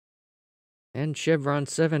And Chevron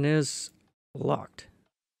 7 is locked.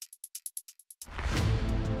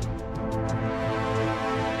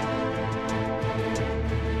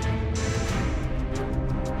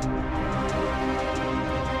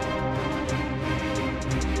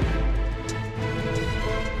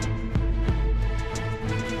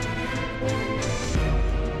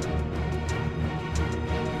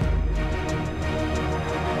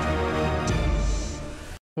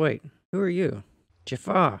 Wait, who are you?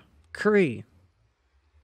 Jaffa. Kree.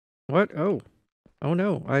 What? Oh. Oh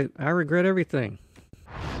no, I regret everything.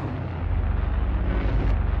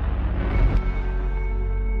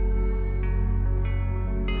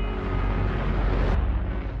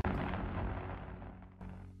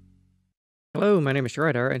 Hello, my name is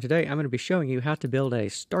Trydar, and today I'm going to be showing you how to build a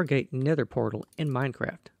Stargate Nether portal in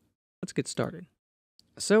Minecraft. Let's get started.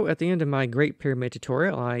 So, at the end of my Great Pyramid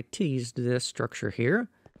tutorial, I teased this structure here.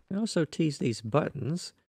 I also teased these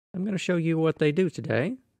buttons. I'm going to show you what they do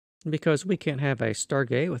today, because we can't have a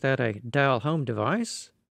Stargate without a dial home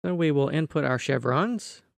device. So we will input our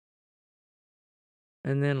chevrons,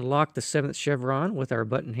 and then lock the 7th chevron with our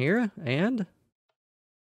button here, and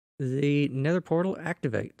the Nether portal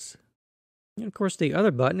activates. And of course, the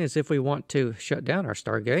other button is if we want to shut down our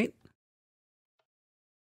Stargate.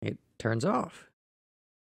 It turns off.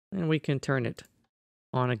 And we can turn it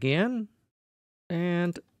on again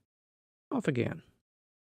and off again.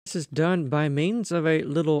 This is done by means of a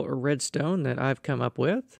little redstone that I've come up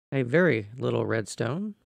with. A very little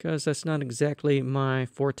redstone, because that's not exactly my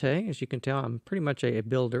forte. As you can tell, I'm pretty much a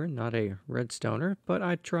builder, not a redstoner, but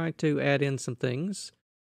I try to add in some things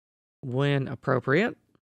when appropriate.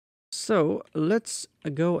 So let's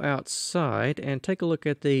go outside and take a look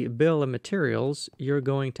at the bill of materials you're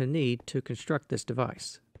going to need to construct this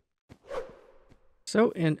device. So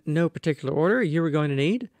in no particular order, you are going to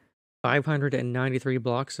need 593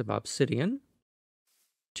 blocks of obsidian,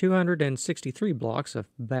 263 blocks of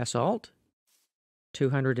basalt,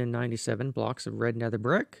 297 blocks of red nether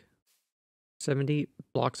brick, 70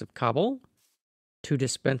 blocks of cobble, 2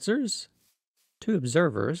 dispensers, 2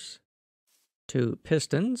 observers, 2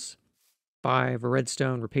 pistons, 5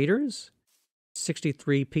 redstone repeaters,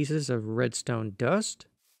 63 pieces of redstone dust,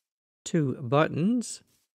 2 buttons,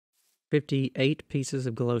 58 pieces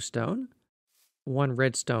of glowstone, 1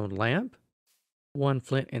 redstone lamp, 1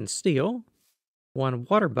 flint and steel, 1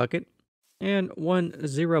 water bucket, and 1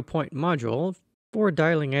 0-point module for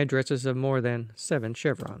dialing addresses of more than 7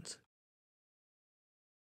 chevrons.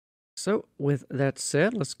 So with that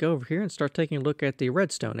said, let's go over here and start taking a look at the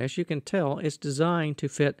redstone. As you can tell, it's designed to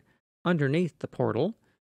fit underneath the portal,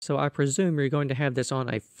 so I presume you're going to have this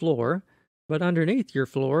on a floor, but underneath your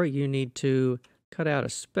floor you need to cut out a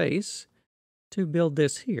space to build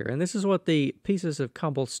this here. And this is what the pieces of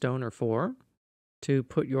cobblestone are for, to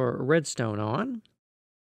put your redstone on.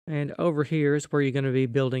 And over here is where you're going to be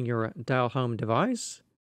building your dial home device.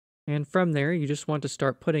 And from there, you just want to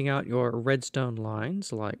start putting out your redstone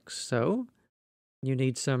lines like so. You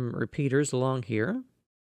need some repeaters along here.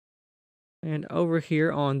 And over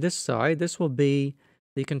here on this side, this will be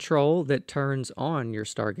the control that turns on your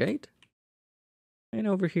Stargate. And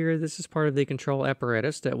over here, this is part of the control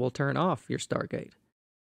apparatus that will turn off your Stargate.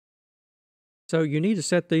 So you need to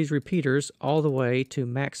set these repeaters all the way to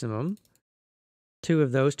maximum. 2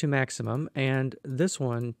 of those to maximum, and this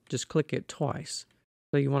one, just click it twice.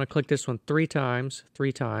 So you want to click this one 3 times,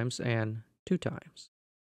 3 times, and 2 times.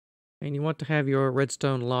 And you want to have your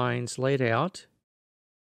redstone lines laid out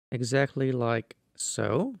exactly like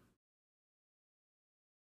so,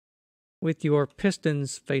 with your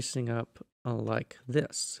pistons facing up like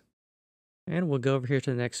this. And we'll go over here to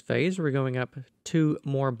the next phase. We're going up 2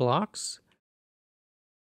 more blocks.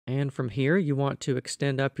 And from here, you want to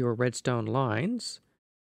extend up your redstone lines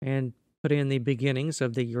and put in the beginnings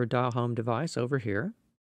of your dial home device over here.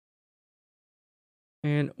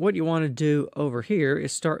 And what you want to do over here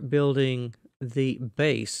is start building the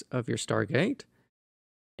base of your Stargate.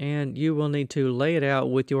 And you will need to lay it out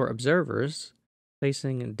with your observers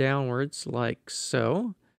facing downwards like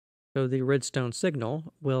so. So the redstone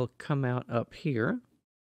signal will come out up here.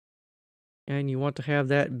 And you want to have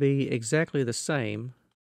that be exactly the same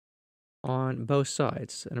on both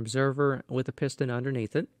sides. An observer with a piston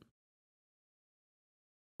underneath it.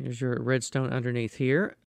 Here's your redstone underneath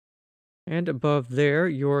here. And above there,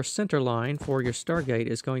 your center line for your Stargate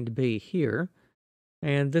is going to be here.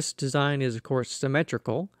 And this design is, of course,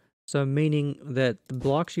 symmetrical. So meaning that the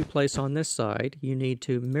blocks you place on this side, you need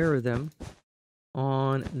to mirror them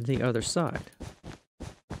on the other side.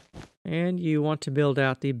 And you want to build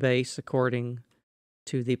out the base according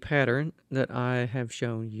to the pattern that I have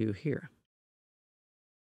shown you here.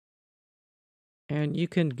 And you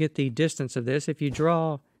can get the distance of this if you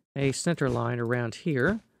draw a center line around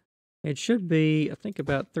here. It should be, I think,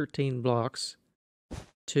 about 13 blocks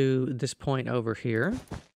to this point over here.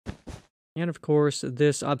 And of course,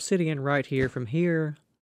 this obsidian right here, from here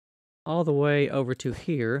all the way over to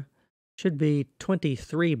here, should be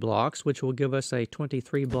 23 blocks, which will give us a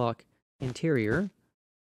 23 block interior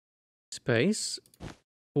space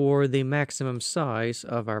for the maximum size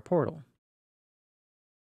of our portal.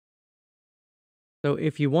 So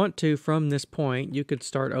if you want to, from this point, you could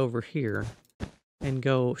start over here and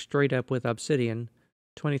go straight up with obsidian,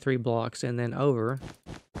 23 blocks, and then over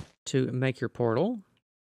to make your portal.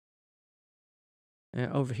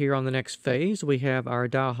 Over here on the next phase, we have our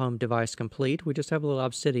dial home device complete. We just have a little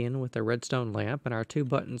obsidian with a redstone lamp and our 2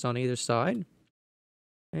 buttons on either side.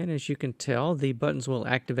 And as you can tell, the buttons will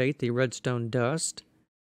activate the redstone dust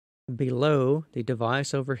below the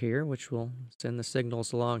device over here, which will send the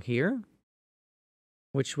signals along here,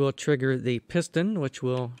 which will trigger the piston, which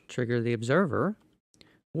will trigger the observer,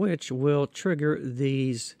 which will trigger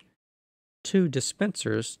these 2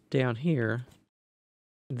 dispensers down here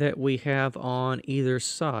that we have on either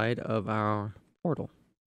side of our portal.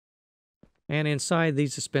 And inside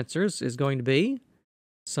these dispensers is going to be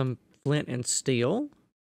some flint and steel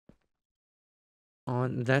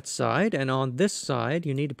on that side, and on this side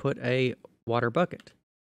you need to put a water bucket.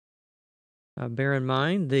 Bear in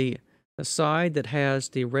mind the side that has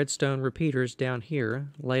the redstone repeaters down here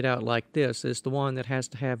laid out like this is the one that has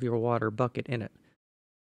to have your water bucket in it.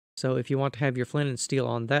 So if you want to have your flint and steel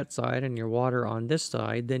on that side and your water on this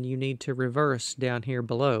side, then you need to reverse down here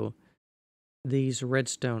below these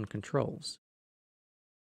redstone controls.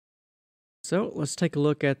 So let's take a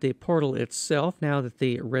look at the portal itself now that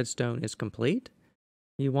the redstone is complete.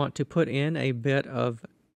 You want to put in a bit of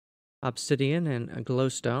obsidian and a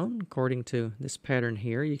glowstone according to this pattern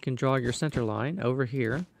here. You can draw your center line over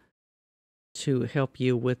here to help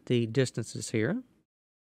you with the distances here.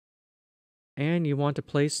 And you want to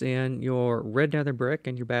place in your red nether brick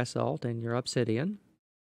and your basalt and your obsidian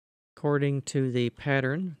according to the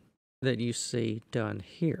pattern that you see done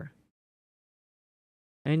here.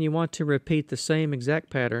 And you want to repeat the same exact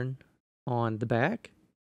pattern on the back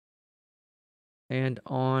and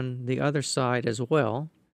on the other side as well.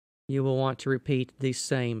 You will want to repeat the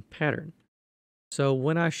same pattern. So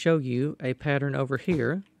when I show you a pattern over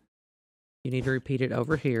here, you need to repeat it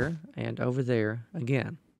over here and over there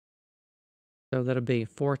again. So that'll be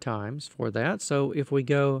 4 times for that. So if we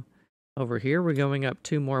go over here, we're going up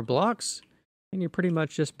 2 more blocks, and you're pretty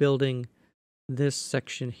much just building this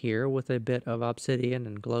section here with a bit of obsidian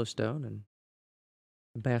and glowstone and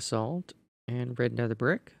basalt and red nether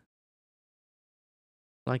brick,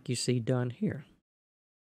 like you see done here.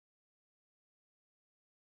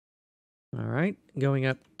 All right, going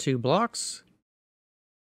up 2 blocks,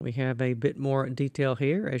 we have a bit more detail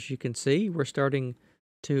here. As you can see, we're starting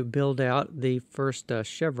to build out the first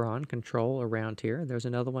chevron control around here. There's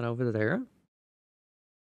another one over there.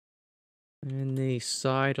 And the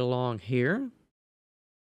side along here.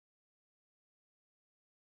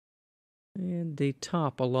 And the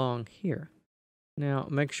top along here. Now,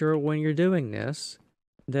 make sure when you're doing this,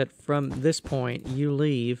 that from this point you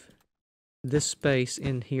leave this space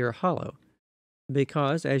in here hollow.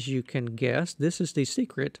 Because, as you can guess, this is the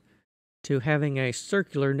secret to having a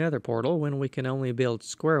circular nether portal when we can only build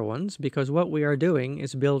square ones, because what we are doing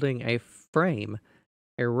is building a frame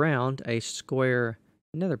around a square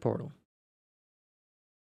nether portal.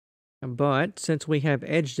 But since we have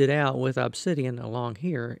edged it out with obsidian along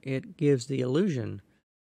here, it gives the illusion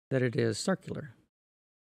that it is circular.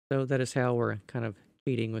 So that is how we're kind of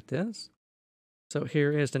cheating with this. So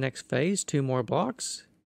here is the next phase, 2 more blocks.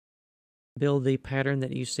 Build the pattern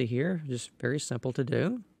that you see here, just very simple to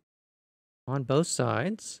do. On both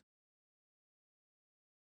sides.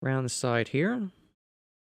 Around the side here.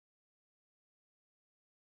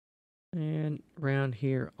 And around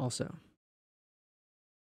here also.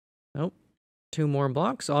 Nope. 2 more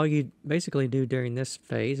blocks. All you basically do during this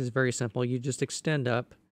phase is very simple. You just extend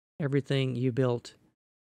up everything you built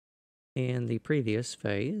in the previous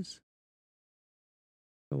phase.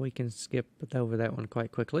 So we can skip over that one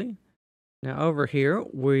quite quickly. Now over here,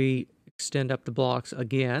 we extend up the blocks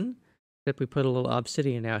again. Except we put a little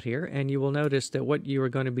obsidian out here, and you will notice that what you are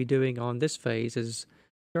going to be doing on this phase is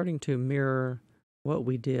starting to mirror what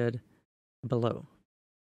we did below.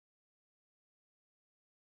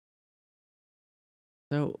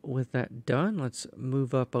 So with that done, let's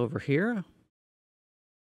move up over here.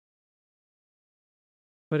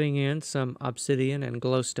 Putting in some obsidian and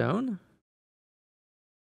glowstone.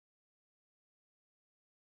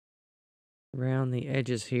 Around the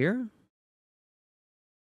edges here.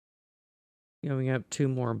 Going up 2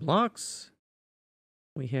 more blocks.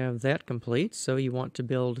 We have that complete, so you want to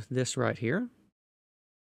build this right here.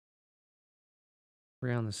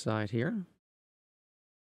 Around the side here.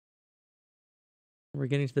 We're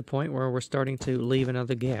getting to the point where we're starting to leave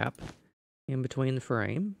another gap in between the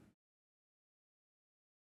frame.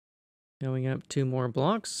 Going up 2 more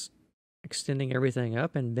blocks, extending everything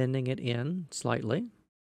up and bending it in slightly.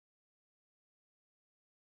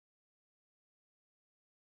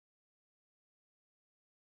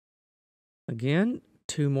 Again,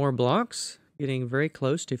 2 more blocks, getting very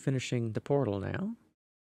close to finishing the portal now.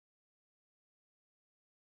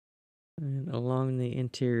 And along the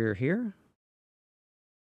interior here.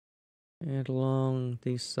 And along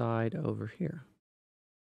the side over here.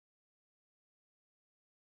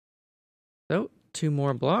 So, 2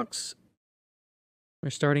 more blocks. We're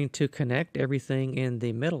starting to connect everything in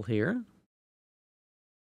the middle here.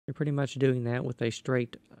 You're pretty much doing that with a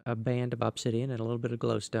straight band of obsidian and a little bit of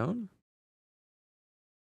glowstone.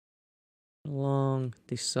 Along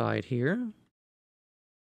the side here.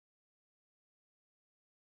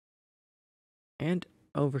 And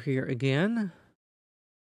over here again.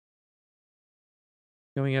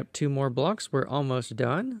 Going up 2 more blocks, we're almost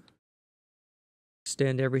done.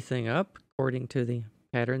 Extend everything up according to the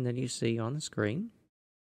pattern that you see on the screen.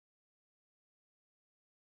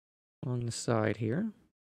 On the side here.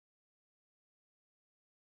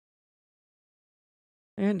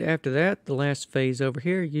 And after that, the last phase over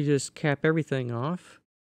here, you just cap everything off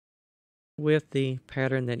with the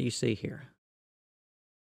pattern that you see here.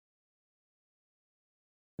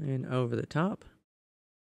 And over the top.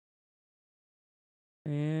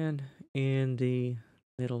 And in the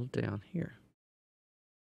middle down here.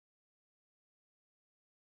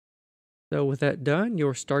 So with that done,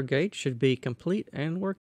 your Stargate should be complete and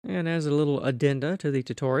working. And as a little addenda to the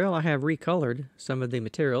tutorial, I have recolored some of the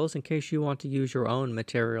materials in case you want to use your own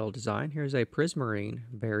material design. Here's a prismarine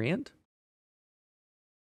variant.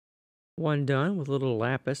 One done with a little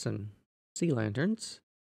lapis and sea lanterns.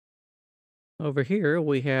 Over here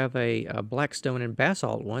we have a blackstone and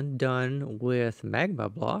basalt one done with magma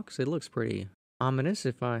blocks. It looks pretty ominous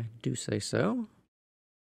if I do say so.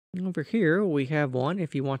 Over here we have one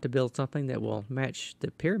if you want to build something that will match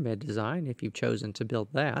the pyramid design if you've chosen to build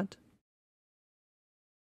that.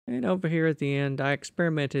 And over here at the end I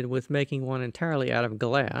experimented with making one entirely out of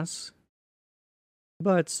glass.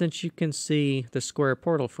 But since you can see the square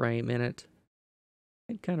portal frame in it,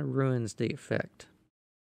 it kind of ruins the effect.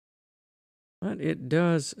 But it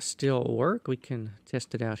does still work. We can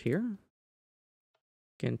test it out here.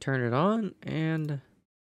 We can turn it on and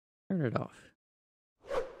turn it off.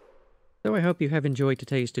 So I hope you have enjoyed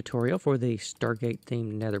today's tutorial for the Stargate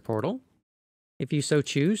themed nether portal. If you so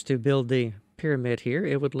choose to build the pyramid here,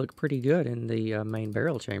 it would look pretty good in the main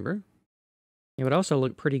burial chamber. It would also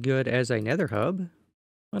look pretty good as a nether hub.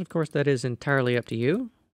 But of course that is entirely up to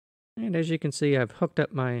you. And as you can see, I've hooked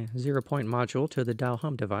up my 0-point module to the dial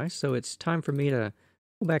home device, so it's time for me to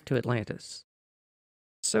go back to Atlantis.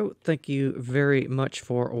 So thank you very much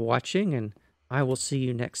for watching, and I will see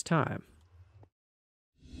you next time.